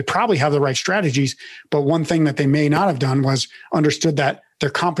work because they probably have the right strategies. But one thing that they may not have done was understood that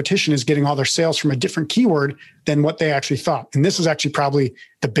their competition is getting all their sales from a different keyword than what they actually thought. And this is actually probably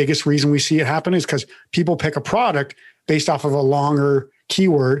the biggest reason we see it happen is because people pick a product based off of a longer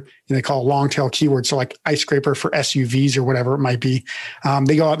keyword, and they call it long tail keyword. So like ice scraper for SUVs or whatever it might be.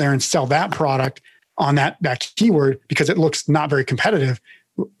 They go out there and sell that product on that keyword because it looks not very competitive.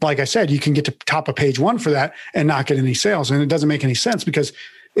 Like I said, you can get to top of page one for that and not get any sales. And it doesn't make any sense because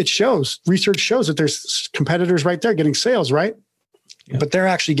research shows that there's competitors right there getting sales, right? Yeah. But they're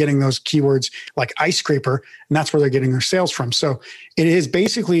actually getting those keywords like ice scraper, and that's where they're getting their sales from. So it is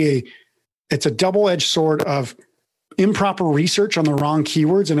basically it's a double-edged sword of improper research on the wrong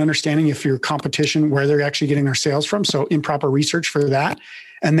keywords and understanding if your competition, where they're actually getting their sales from. So improper research for that.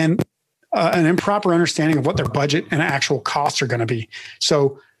 And then an improper understanding of what their budget and actual costs are going to be.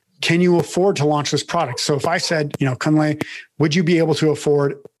 So can you afford to launch this product? So if I said, Kunle, would you be able to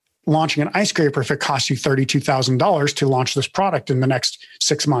afford launching an ice scraper if it costs you $32,000 to launch this product in the next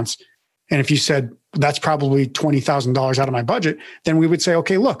 6 months? And if you said, that's probably $20,000 out of my budget, then we would say,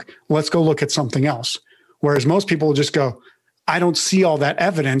 okay, look, let's go look at something else. Whereas most people will just go, I don't see all that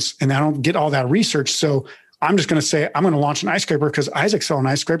evidence and I don't get all that research. So I'm just going to say, I'm going to launch an ice scraper because Isaac sells an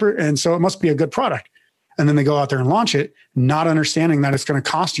ice scraper. And so it must be a good product. And then they go out there and launch it, not understanding that it's going to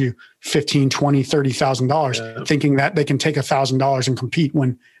cost you $15,000, $20,000, $30,000, thinking that they can take $1,000 and compete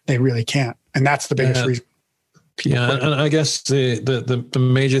when they really can't. And that's the biggest reason. Yeah, and I guess the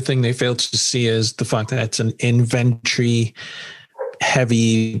major thing they fail to see is the fact that it's an inventory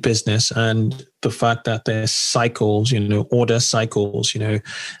heavy business, and the fact that there's cycles, order cycles,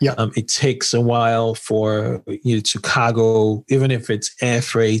 it takes a while for you to cargo, even if it's air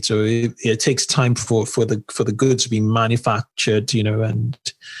freight, or it takes time for the goods to be manufactured, and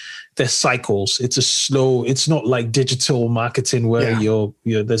there's cycles. It's not like digital marketing where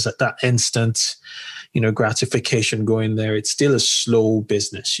there's that instant gratification going there. It's still a slow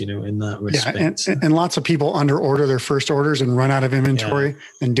business, in that respect. Yeah, and lots of people under order their first orders and run out of inventory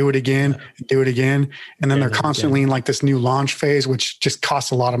and do it again, and do it again. And then they're constantly in like this new launch phase, which just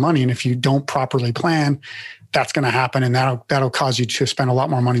costs a lot of money. And if you don't properly plan, that's going to happen. And that'll cause you to spend a lot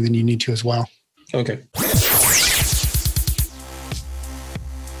more money than you need to as well. Okay.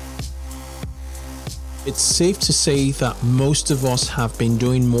 It's safe to say that most of us have been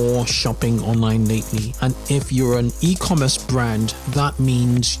doing more shopping online lately. And if you're an e-commerce brand, that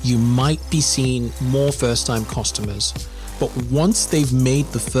means you might be seeing more first-time customers. But once they've made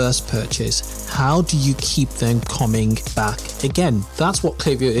the first purchase, how do you keep them coming back again? That's what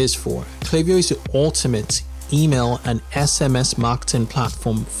Klaviyo is for. Klaviyo is the ultimate email and SMS marketing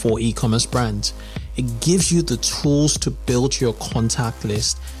platform for e-commerce brands. It gives you the tools to build your contact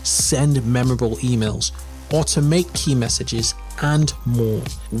list, send memorable emails, automate key messages, and more.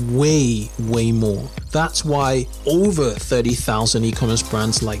 Way more. That's why over 30,000 e-commerce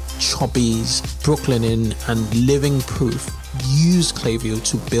brands like Chubbies, Brooklinen, and Living Proof use Klaviyo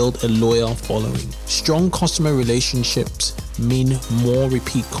to build a loyal following. Strong customer relationships mean more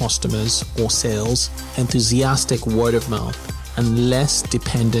repeat customers or sales, enthusiastic word of mouth, and less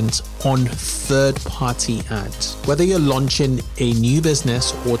dependent on third-party ads. Whether you're launching a new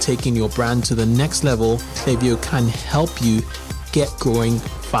business or taking your brand to the next level, Klaviyo can help you get growing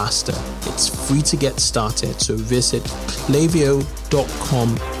faster. It's free to get started, so visit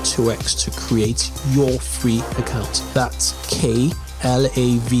klaviyo.com/2x to create your free account. That's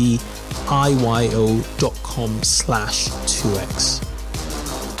klaviyo.com/2x.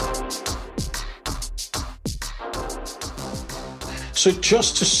 So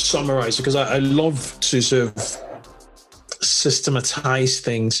just to summarize, because I love to sort of systematize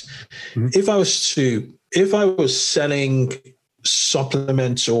things. Mm-hmm. If I was selling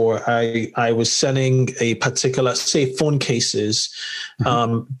supplements, or I was selling a particular, say, phone cases,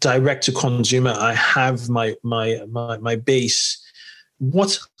 direct to consumer, I have my base.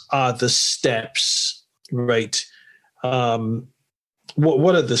 What are the steps, right?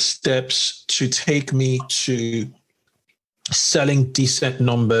 What are the steps to take me to selling decent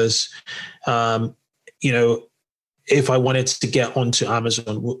numbers? If I wanted to get onto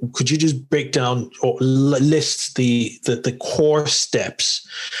Amazon, could you just break down or list the core steps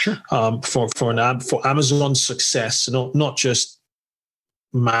for Amazon success? Not just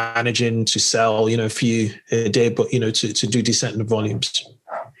managing to sell, a few a day, but to do decent volumes.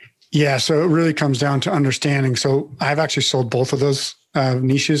 Yeah, so it really comes down to understanding. So I've actually sold both of those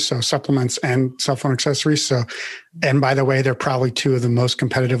niches, so supplements and cell phone accessories. So, and by the way, they're probably two of the most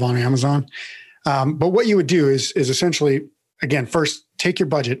competitive on Amazon. But what you would do is essentially again, first take your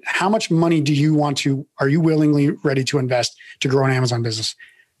budget. How much money are you willingly ready to invest to grow an Amazon business?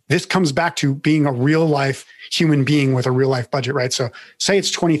 This comes back to being a real life human being with a real life budget, right? So say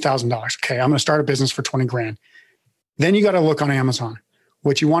it's $20,000. Okay, I'm going to start a business for 20 grand. Then you got to look on Amazon.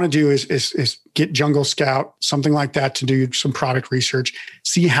 What you want to do is get Jungle Scout, something like that, to do some product research,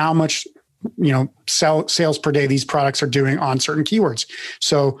 see how much, sales per day these products are doing on certain keywords.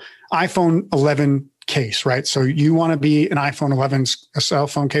 So iPhone 11 case, right? So you want to be an iPhone 11 a cell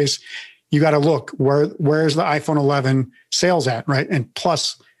phone case. You got to look where's the iPhone 11 sales at, right? And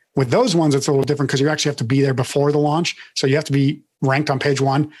plus, with those ones, it's a little different because you actually have to be there before the launch. So you have to be ranked on page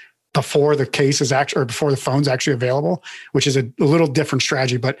 1 before the case is actually, or before the phone's actually available, which is a little different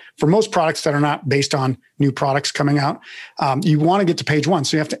strategy. But for most products that are not based on new products coming out, you want to get to page 1.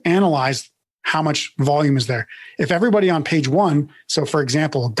 So you have to analyze how much volume is there. If everybody on page 1, so for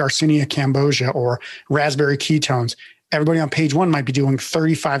example, Garcinia Cambogia or Raspberry Ketones, everybody on page 1 might be doing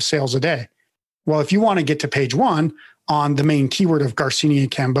 35 sales a day. Well, if you want to get to page 1 on the main keyword of Garcinia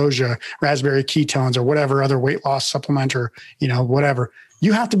Cambogia, Raspberry Ketones, or whatever other weight loss supplement, or, whatever,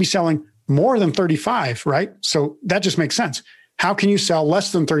 you have to be selling more than 35, right? So that just makes sense. How can you sell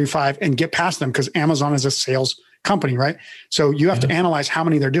less than 35 and get past them? Because Amazon is a sales company, right? So you have to analyze how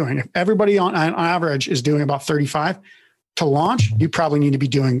many they're doing. If everybody on average is doing about 35 to launch, you probably need to be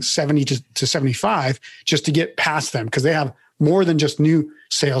doing 70 to 75 just to get past them, because they have more than just new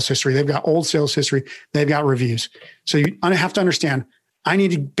sales history. They've got old sales history. They've got reviews. So you have to understand, I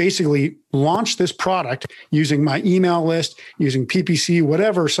need to basically launch this product using my email list, using PPC,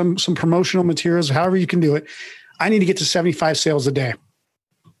 whatever, some promotional materials, however you can do it. I need to get to 75 sales a day.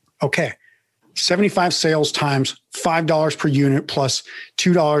 Okay. 75 sales times $5 per unit plus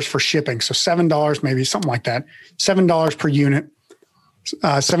 $2 for shipping. So $7, maybe something like that. $7 per unit,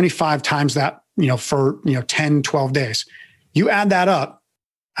 75 times that, for, 10, 12 days. You add that up,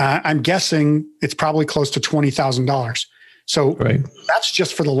 I'm guessing it's probably close to $20,000. So that's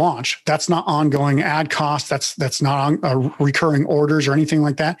just for the launch. That's not ongoing ad costs. That's not on recurring orders or anything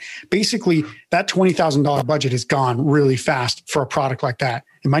like that. Basically, that $20,000 budget is gone really fast for a product like that.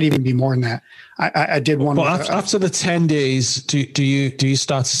 It might even be more than that. I did one. Well, after the 10 days, do you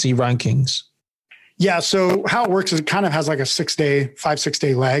start to see rankings? Yeah. So how it works is it kind of has like a 5-6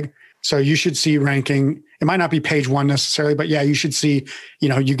 day lag. So you should see ranking. It might not be page 1 necessarily, but yeah, you should see,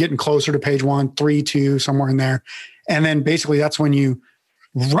 you're getting closer to page 1, 3, 2, somewhere in there. And then basically that's when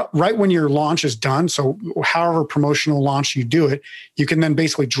right when your launch is done. So however promotional launch you do it, you can then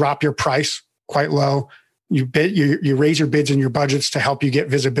basically drop your price quite low. You raise your bids and your budgets to help you get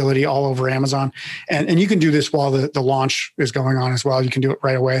visibility all over Amazon. And you can do this while the launch is going on as well. You can do it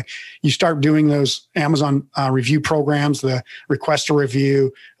right away. You start doing those Amazon review programs, the request a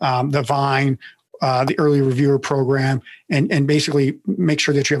review, the Vine, the early reviewer program, and basically make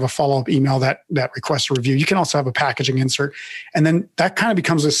sure that you have a follow-up email that requests a review. You can also have a packaging insert, and then that kind of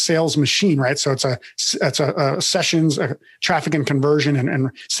becomes a sales machine, right? So it's a sessions, a traffic and conversion and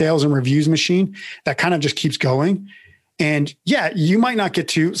sales and reviews machine that kind of just keeps going. And yeah, you might not get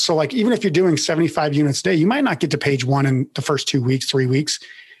to, so like, even if you're doing 75 units a day, you might not get to page 1 in the first 2 weeks, 3 weeks.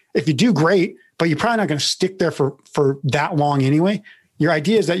 If you do, great, but you're probably not going to stick there for that long anyway. Your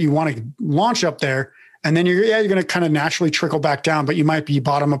idea is that you want to launch up there, and then you're going to kind of naturally trickle back down, but you might be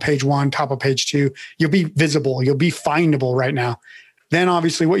bottom of page 1, top of page 2. You'll be visible. You'll be findable right now. Then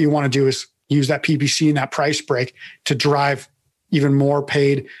obviously what you want to do is use that PPC and that price break to drive even more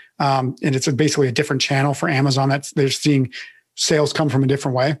paid. And it's basically a different channel for Amazon. They're seeing sales come from a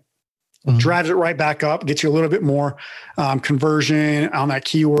different way. Mm-hmm. Drives it right back up, gets you a little bit more conversion on that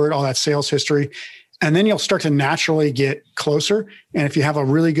keyword, all that sales history. And then you'll start to naturally get closer. And if you have a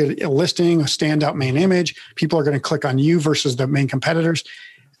really good listing, a standout main image, people are going to click on you versus the main competitors.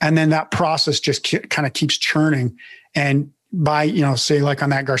 And then that process just kind of keeps churning. And by, say like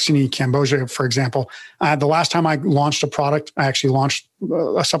on that Garcinia Cambogia, for example, the last time I launched a product, I actually launched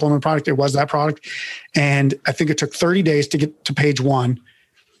a supplement product. It was that product. And I think it took 30 days to get to page 1.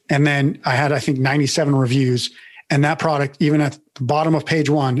 And then I had, 97 reviews. And that product, even at the bottom of page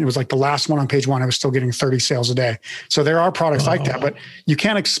 1, it was like the last one on page 1, I was still getting 30 sales a day. So there are products like that, but you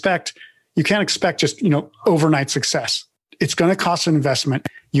can't expect just, overnight success. It's going to cost an investment.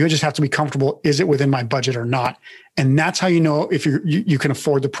 You just have to be comfortable. Is it within my budget or not? And that's how you know if you can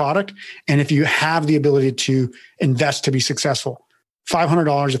afford the product and if you have the ability to invest to be successful. $500,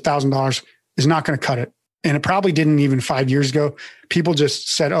 $1,000 is not going to cut it. And it probably didn't even 5 years ago. People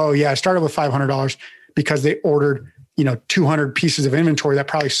just said, oh yeah, I started with $500 because they ordered, 200 pieces of inventory that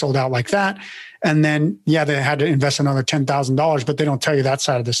probably sold out like that. And then, yeah, they had to invest another $10,000, but they don't tell you that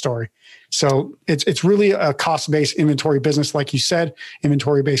side of the story. So it's really a cost-based inventory business. Like you said,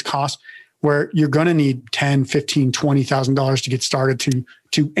 inventory-based costs, where you're going to need $10,000, $15,000, $20,000 to get started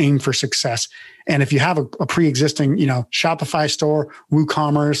to aim for success. And if you have a pre-existing, Shopify store,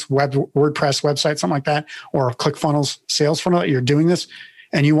 WooCommerce, WordPress website, something like that, or a ClickFunnels sales funnel that you're doing this,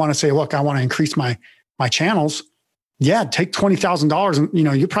 and you want to say, look, I want to increase my channels. Yeah, take $20,000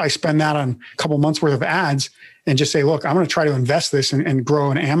 and, you probably spend that on a couple months worth of ads and just say, look, I'm going to try to invest this and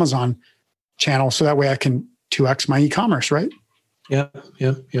grow an Amazon channel so that way I can 2X my e-commerce, right? Yeah,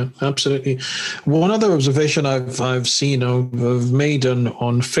 absolutely. One other observation I've seen, I've made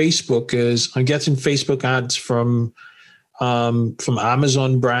on Facebook is I'm getting Facebook ads from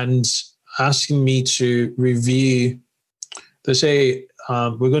Amazon brands asking me to review. They say,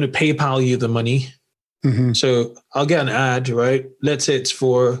 we're going to PayPal you the money. Mm-hmm. So I'll get an ad, right? Let's say it's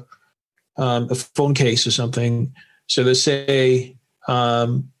for a phone case or something. So they say,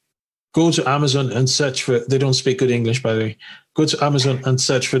 go to Amazon and search for, they don't speak good English, by the way. Go to Amazon and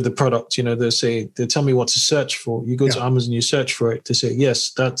search for the product. They tell me what to search for. You go to Amazon, you search for it. They say,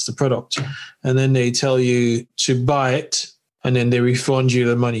 yes, that's the product. And then they tell you to buy it, and then they refund you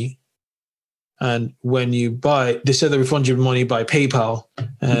the money. And when you buy it, they said they refund you the money by PayPal.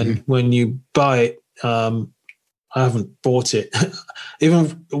 And when you buy it, I haven't bought it.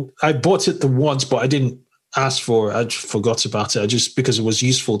 Even I bought it the once, but I didn't ask for it. I just forgot about it. Just because it was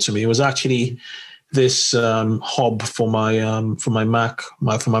useful to me. It was actually this hub for my Mac, for my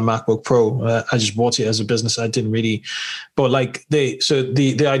MacBook Pro. I just bought it as a business. I didn't really, but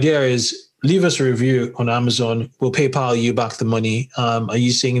the idea is leave us a review on Amazon. We'll PayPal you back the money. Are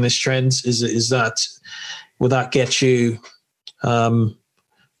you seeing this trend? Will that get you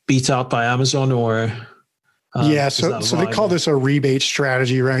beat out by Amazon or? So they call this a rebate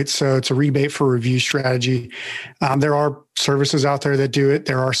strategy, right? So it's a rebate for review strategy. There are services out there that do it.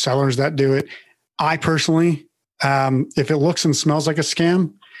 There are sellers that do it. I personally, if it looks and smells like a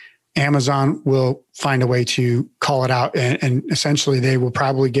scam, Amazon will find a way to call it out, and essentially they will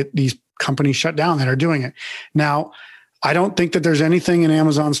probably get these companies shut down that are doing it. Now, I don't think that there's anything in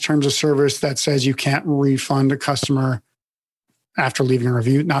Amazon's terms of service that says you can't refund a customer after leaving a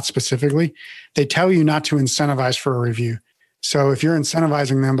review, not specifically. They tell you not to incentivize for a review. So if you're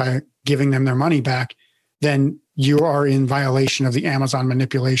incentivizing them by giving them their money back, then you are in violation of the Amazon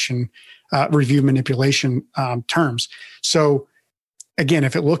review manipulation terms. So again,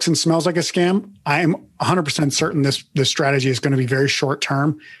 if it looks and smells like a scam, I am 100% certain this strategy is going to be very short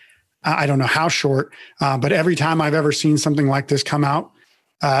term. I don't know how short, but every time I've ever seen something like this come out,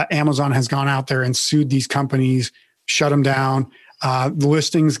 Amazon has gone out there and sued these companies, shut them down. The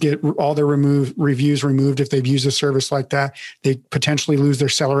listings get all their reviews removed if they've used a service like that. They potentially lose their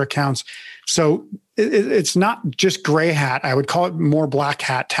seller accounts. So it's not just gray hat. I would call it more black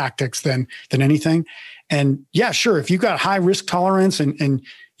hat tactics than anything. And yeah, sure, if you've got high risk tolerance and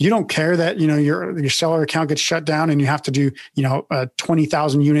you don't care that your seller account gets shut down and you have to do a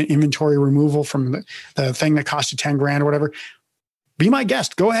 20,000 unit inventory removal from the thing that cost you 10 grand or whatever, be my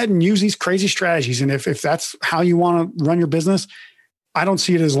guest. Go ahead and use these crazy strategies. And if that's how you want to run your business, I don't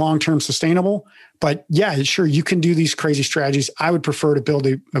see it as long-term sustainable, but yeah, sure, you can do these crazy strategies. I would prefer to build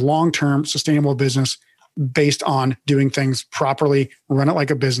a long-term sustainable business based on doing things properly, run it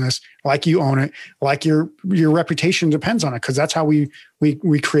like a business, like you own it, like your reputation depends on it, because that's how we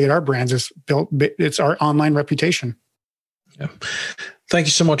create our brands. It's our online reputation. Yeah. Thank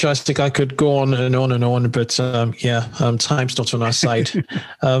you so much, Isaac. I could go on and on and on, but time's not on our side.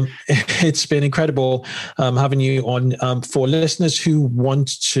 It's been incredible having you on. For listeners who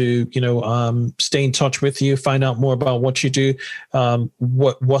want to, stay in touch with you, find out more about what you do,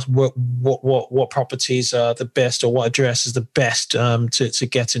 what properties are the best, or what address is the best to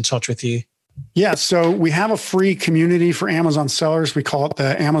get in touch with you? Yeah, so we have a free community for Amazon sellers. We call it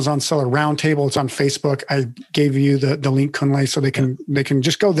the Amazon Seller Roundtable. It's on Facebook. I gave you the link, Kunle, so they can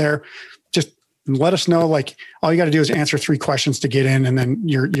just go there. Just let us know. Like, all you got to do is answer 3 questions to get in, and then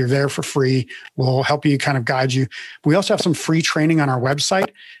you're there for free. We'll help you, kind of guide you. We also have some free training on our website.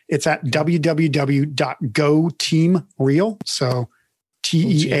 It's at www.goteamreal. So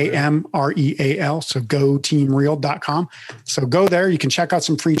TEAMREAL. So goteamreal.com. So go there. You can check out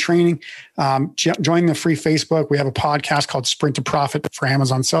some free training. Join the free Facebook. We have a podcast called Sprint to Profit for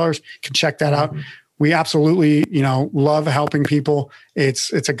Amazon sellers. You can check that out. We absolutely, love helping people.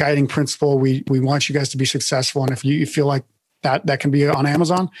 It's a guiding principle. We want you guys to be successful. And if you feel like that can be on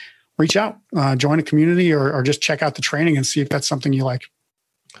Amazon, reach out, join a community, or just check out the training and see if that's something you like.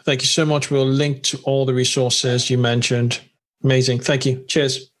 Thank you so much. We'll link to all the resources you mentioned. Amazing. Thank you.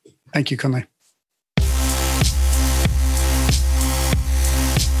 Cheers. Thank you, Kunle.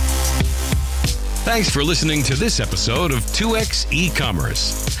 Thanks for listening to this episode of 2X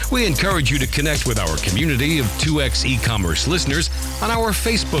E-Commerce. We encourage you to connect with our community of 2X E-Commerce listeners on our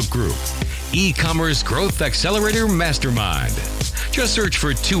Facebook group, E-Commerce Growth Accelerator Mastermind. Just search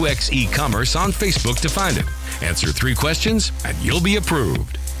for 2X E-Commerce on Facebook to find it. Answer 3 questions and you'll be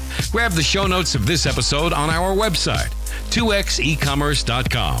approved. Grab the show notes of this episode on our website,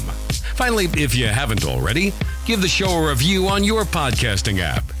 2xecommerce.com. Finally, if you haven't already, give the show a review on your podcasting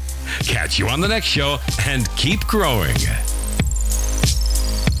app. Catch you on the next show and keep growing.